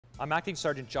I'm Acting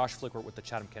Sergeant Josh Flikweert with the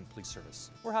Chatham Kent Police Service.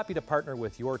 We're happy to partner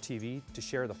with your TV to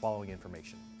share the following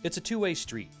information. It's a two-way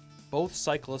street. Both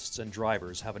cyclists and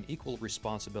drivers have an equal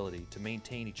responsibility to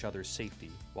maintain each other's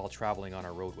safety while traveling on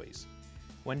our roadways.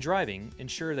 When driving,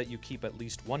 ensure that you keep at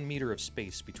least 1 meter of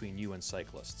space between you and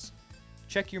cyclists.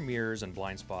 Check your mirrors and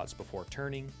blind spots before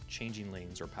turning, changing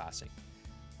lanes, or passing.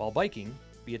 While biking,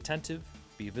 be attentive,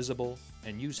 be visible,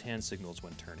 and use hand signals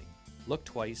when turning. Look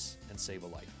twice and save a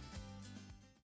life.